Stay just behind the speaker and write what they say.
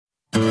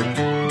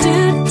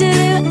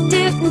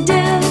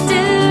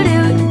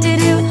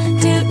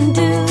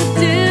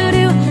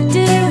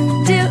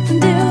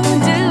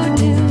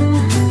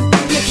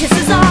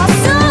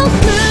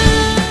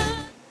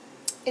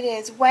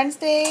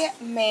Wednesday,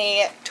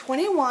 May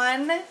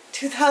 21,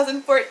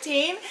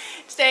 2014.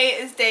 Today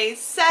is day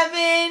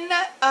 7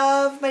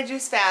 of my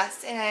juice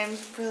fast, and I'm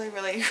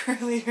really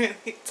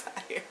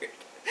tired.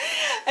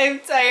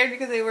 I'm tired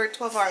because I worked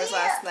 12 hours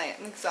last night.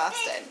 I'm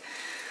exhausted.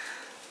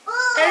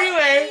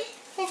 Anyway,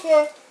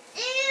 okay.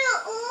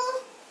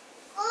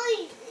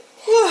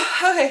 Whew,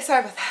 okay,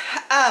 sorry about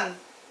that.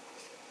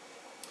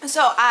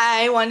 So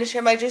I wanted to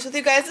share my juice with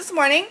you guys this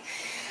morning.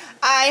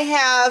 I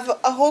have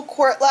a whole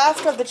quart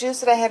left of the juice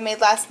that I had made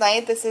last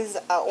night. This is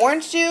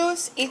orange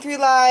juice, E3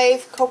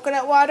 Live,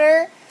 coconut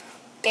water,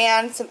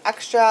 and some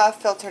extra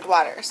filtered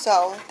water.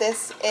 So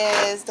this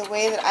is the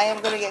way that I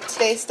am going to get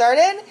today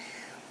started.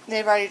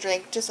 They've already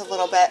drank just a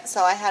little bit,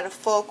 so I had a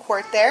full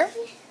quart there.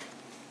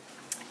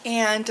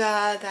 And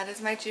that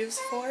is my juice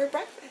for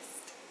breakfast.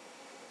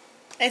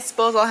 I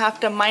suppose I'll have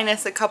to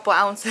minus a couple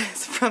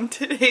ounces from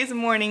today's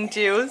morning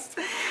juice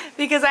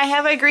because I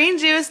have a green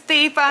juice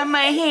thief on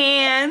my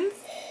hands.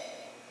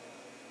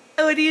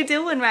 What are you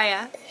doing,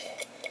 Raya?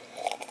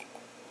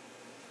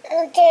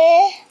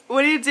 Okay.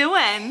 What are you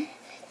doing?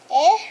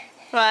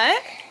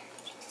 What?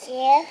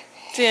 Yeah.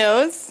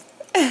 Juice.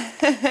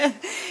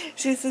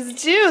 She says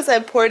juice. I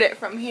poured it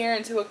from here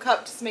into a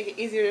cup just to make it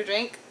easier to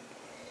drink.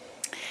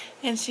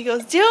 And she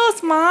goes,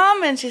 juice,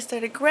 Mom. And she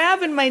started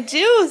grabbing my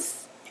juice.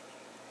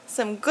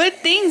 Some good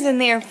things in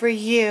there for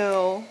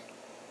you.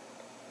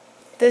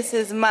 This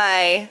is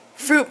my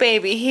fruit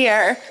baby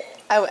here.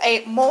 I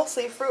ate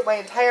mostly fruit my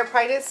entire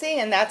pregnancy,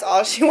 and that's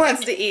all she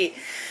wants to eat.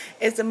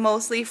 It's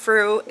mostly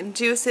fruit and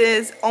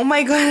juices. Oh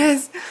my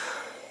goodness.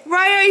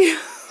 Raya, you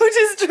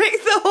just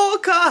drank the whole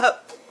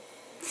cup.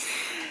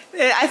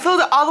 I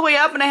filled it all the way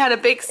up and I had a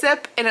big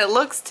sip, and it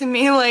looks to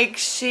me like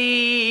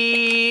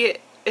she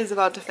is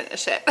about to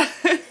finish it.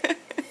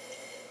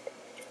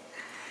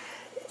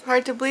 It's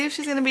hard to believe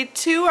she's going to be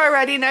 2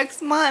 already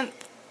next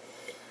month.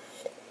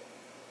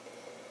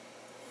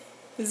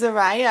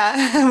 Zaraya,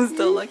 I'm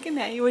still looking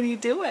at you. What are you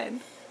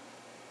doing?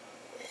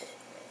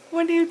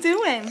 What are you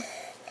doing?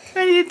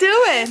 What are you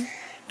doing?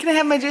 Can I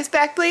have my juice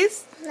back,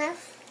 please? No.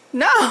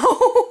 No!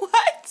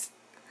 What?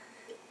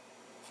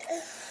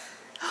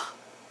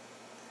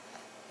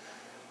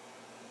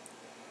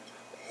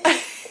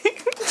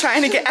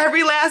 Trying to get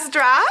every last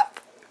drop?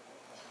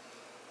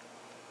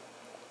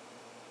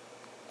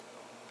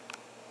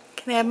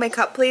 Can I have my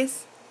cup,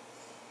 please?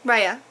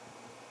 Raya?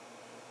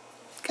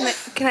 Can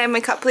I have my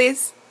cup,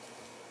 please?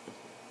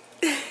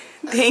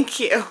 Thank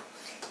you.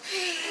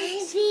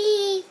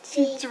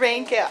 She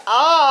drank it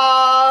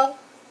all.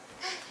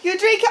 You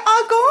drank it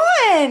all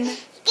gone.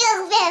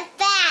 You're very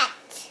fat.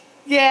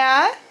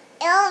 Yeah?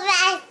 You're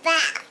very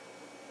fat.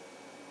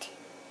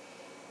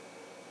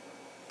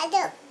 I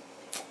do.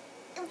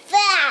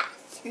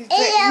 Fast.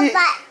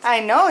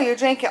 I know, you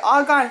drank it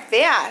all gone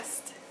fast.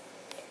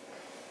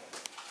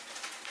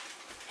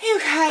 Hey you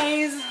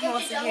guys,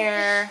 Melissa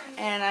here,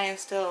 and I am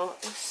still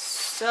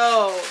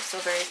so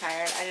very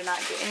tired. I did not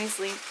get any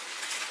sleep.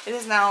 It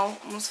is now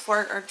almost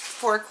 4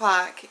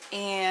 o'clock,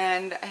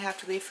 and I have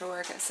to leave for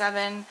work at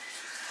 7.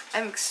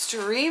 I'm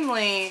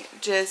extremely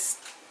just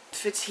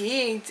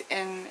fatigued,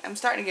 and I'm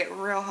starting to get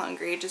real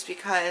hungry just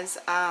because,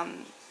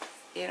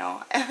 you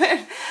know, I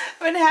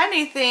haven't had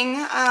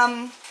anything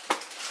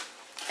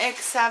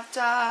except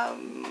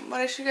what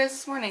I showed you guys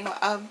this morning. Well,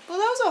 that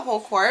was a whole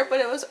quart, but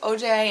it was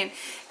OJ, and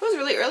it was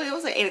really early. It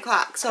was like 8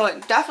 o'clock, so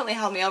it definitely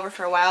held me over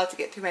for a while to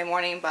get through my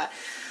morning. But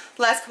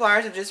the last couple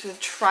hours I've just been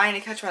trying to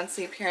catch up on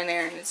sleep here and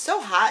there, and it's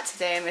so hot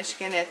today in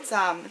Michigan. It's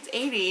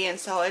 80, and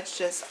so it's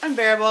just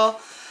unbearable.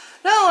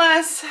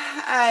 Nonetheless,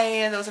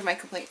 those are my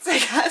complaints, I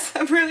guess.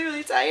 I'm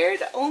really tired,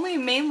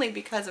 mainly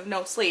because of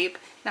no sleep,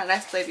 not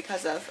necessarily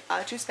because of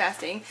juice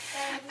fasting.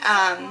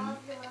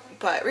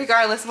 But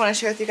regardless, I want to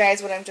share with you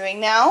guys what I'm doing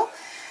now.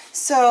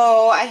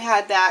 So I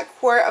had that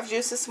quart of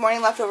juice this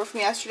morning left over from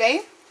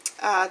yesterday,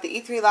 the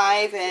E3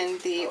 Live and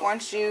the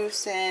orange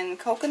juice and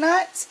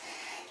coconut.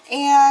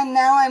 And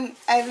now I'm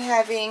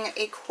having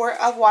a quart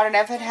of water, and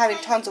I've been having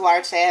tons of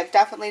water today. I've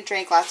definitely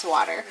drank lots of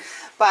water.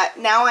 But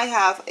now I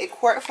have a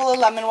quart full of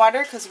lemon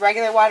water because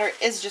regular water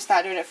is just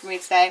not doing it for me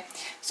today.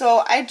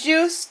 So I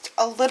juiced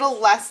a little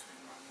less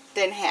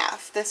than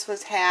half. This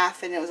was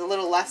half, and it was a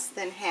little less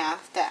than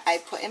half that I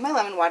put in my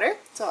lemon water.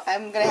 So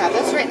I'm going to have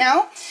this right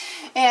now.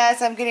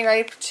 As I'm getting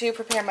ready to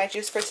prepare my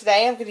juice for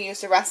today, I'm going to use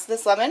the rest of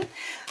this lemon.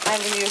 I'm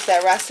going to use the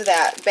rest of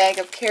that bag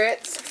of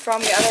carrots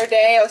from the other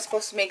day. I was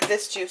supposed to make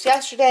this juice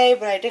yesterday,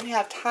 but I didn't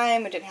have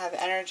time. I didn't have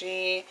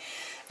energy.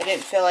 I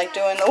didn't feel like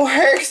doing the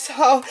work,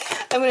 so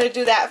I'm going to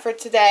do that for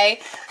today.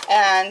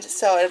 And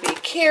so it'll be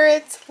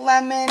carrots,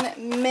 lemon,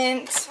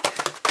 mint,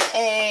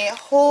 a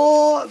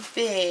whole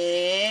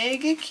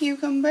big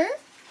cucumber,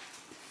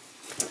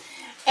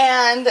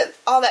 and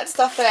all that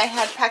stuff that I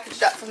had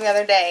packaged up from the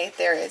other day.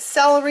 There is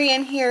celery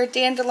in here,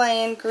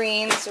 dandelion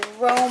greens,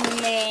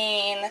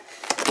 romaine,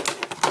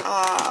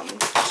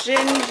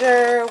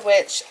 ginger,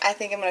 which I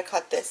think I'm going to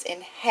cut this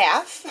in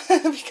half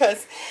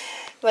because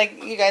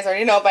like you guys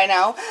already know by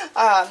now.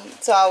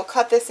 So I'll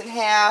cut this in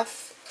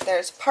half.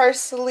 There's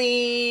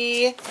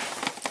parsley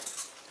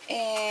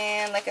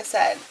And like I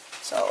said,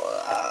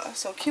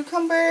 so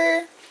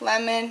cucumber,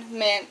 lemon,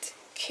 mint,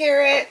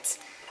 carrot,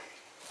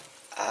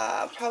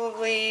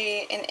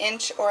 probably an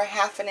inch or a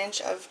half an inch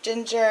of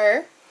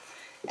ginger,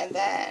 and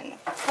then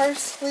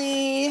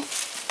parsley,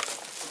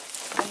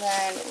 and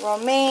then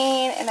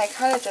romaine, and I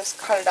kind of just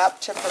cut it up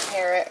to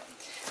prepare it.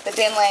 The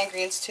dandelion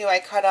greens too I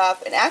cut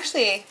up, and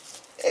actually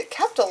it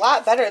kept a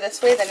lot better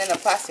this way than in a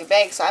plastic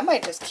bag, so I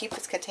might just keep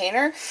this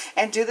container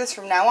and do this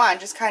from now on.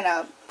 Just kind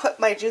of put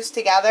my juice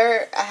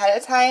together ahead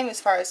of time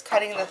as far as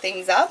cutting the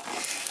things up,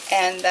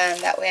 and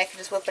then that way I can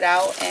just whip it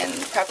out and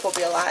prep will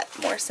be a lot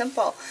more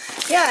simple.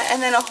 Yeah,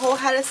 and then a whole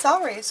head of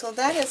celery, so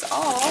that is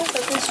all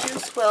that this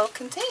juice will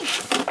contain.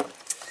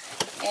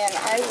 And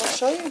I will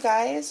show you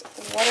guys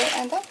what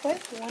I end up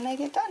with when I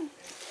get done.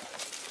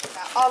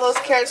 Got all those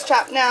carrots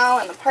chopped now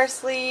and the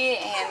parsley,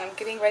 and I'm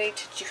getting ready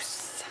to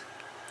juice.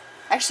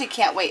 I actually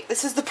can't wait.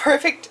 This is the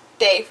perfect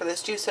day for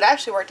this juice. So it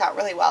actually worked out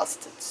really well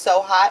since it's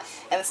so hot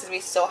and this is going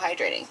to be so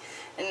hydrating.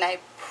 And I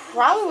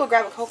probably will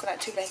grab a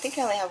coconut too, but I think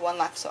I only have one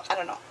left, so I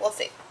don't know. We'll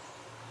see.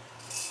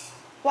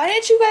 Why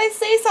didn't you guys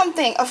say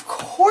something? Of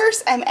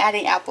course I'm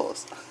adding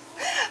apples.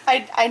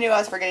 I knew I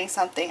was forgetting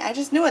something. I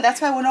just knew it.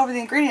 That's why I went over the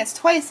ingredients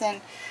twice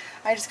and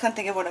I just couldn't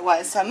think of what it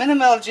was. So I'm in the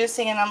middle of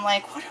juicing and I'm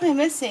like, what am I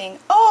missing?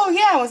 Oh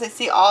yeah, once I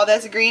see all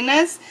this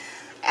greenness,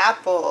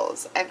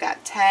 apples. I've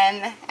got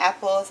 10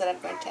 apples that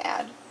I'm going to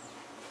add.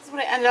 This is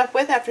what I ended up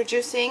with after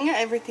juicing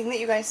everything that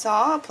you guys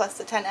saw, plus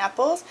the 10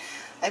 apples.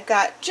 I've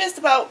got just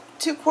about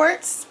 2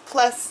 quarts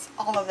plus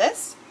all of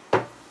this.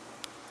 And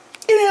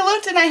I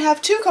looked and I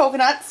have 2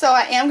 coconuts, so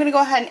I am going to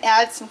go ahead and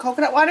add some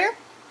coconut water.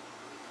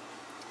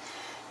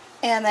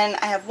 And then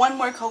I have 1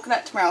 more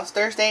coconut. Tomorrow's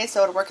Thursday,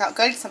 so it'll work out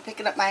good because I'm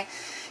picking up my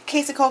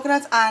case of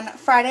coconuts on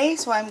Friday.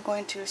 So I'm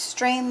going to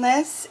strain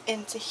this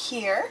into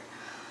here.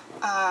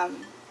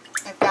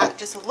 I've got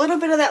just a little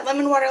bit of that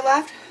lemon water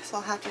left, so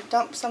I'll have to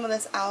dump some of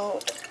this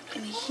out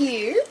in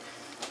here.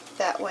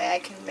 That way I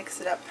can mix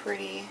it up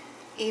pretty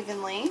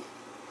evenly.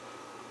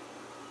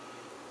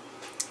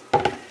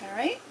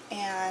 Alright,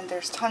 and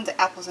there's tons of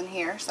apples in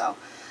here, so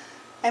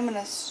I'm going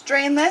to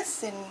strain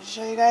this and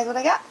show you guys what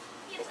I got.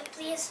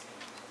 Please.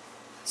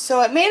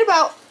 So it made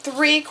about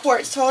 3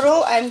 quarts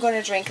total. I'm going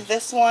to drink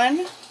this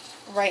one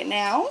right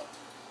now.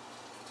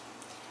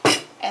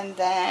 And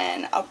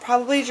then I'll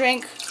probably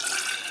drink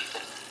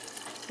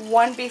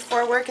 1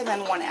 before work and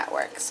then 1 at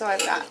work. So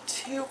I've got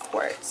 2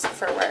 quarts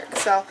for work.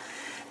 So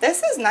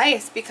this is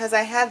nice because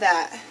I had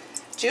that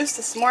juice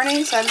this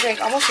morning, so I've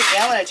drank almost a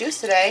gallon of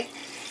juice today,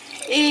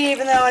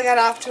 even though I got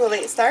off to a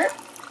late start.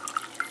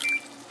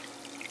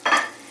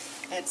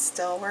 It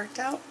still worked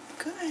out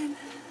good.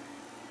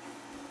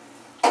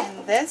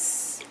 And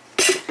this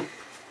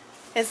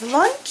is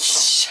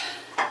lunch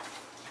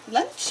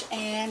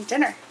and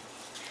dinner.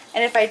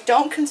 And if I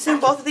don't consume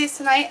both of these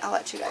tonight, I'll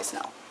let you guys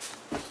know.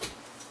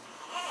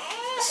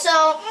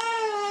 So,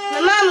 my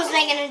mom was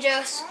making a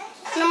juice.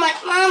 And I'm like,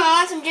 Mom, I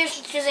want some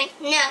juice. She's like,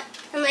 no.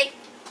 I'm like,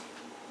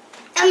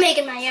 I'm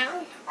making my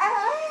own.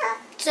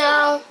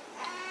 So,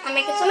 I'm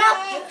making some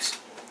apple juice.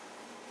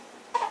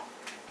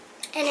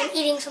 And I'm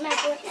eating some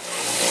apple.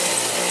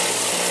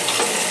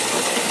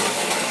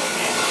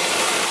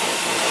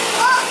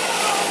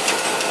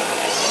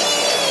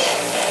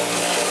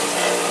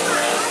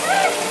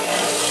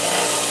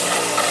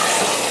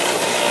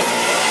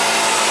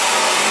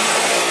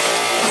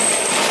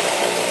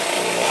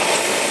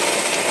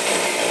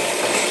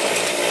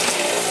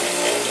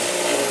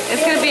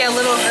 It's going to be a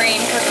little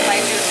green because of my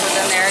juice was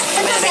in there just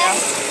a minute ago.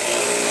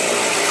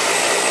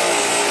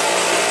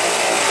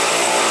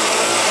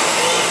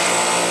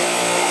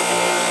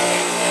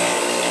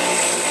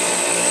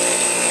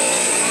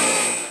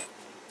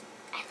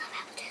 I love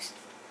apple juice.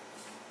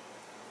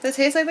 Does it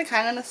taste like the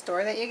kind in the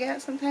store that you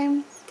get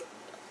sometimes?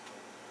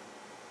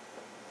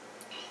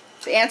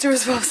 The answer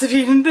was supposed to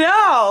be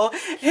no.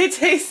 It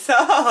tastes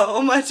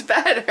so much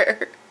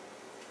better.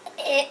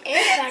 It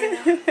is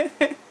better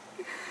though.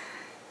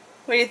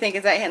 What do you think?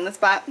 Is that hitting the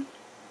spot?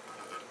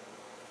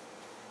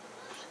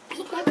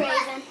 Beat my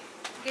raisin.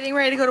 Getting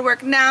ready to go to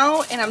work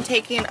now, and I'm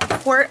taking a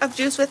quart of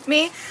juice with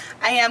me.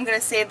 I am going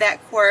to save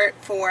that quart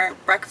for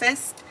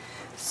breakfast.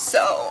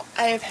 So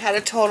I've had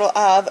a total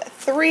of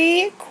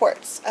 3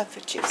 quarts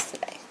of juice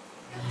today.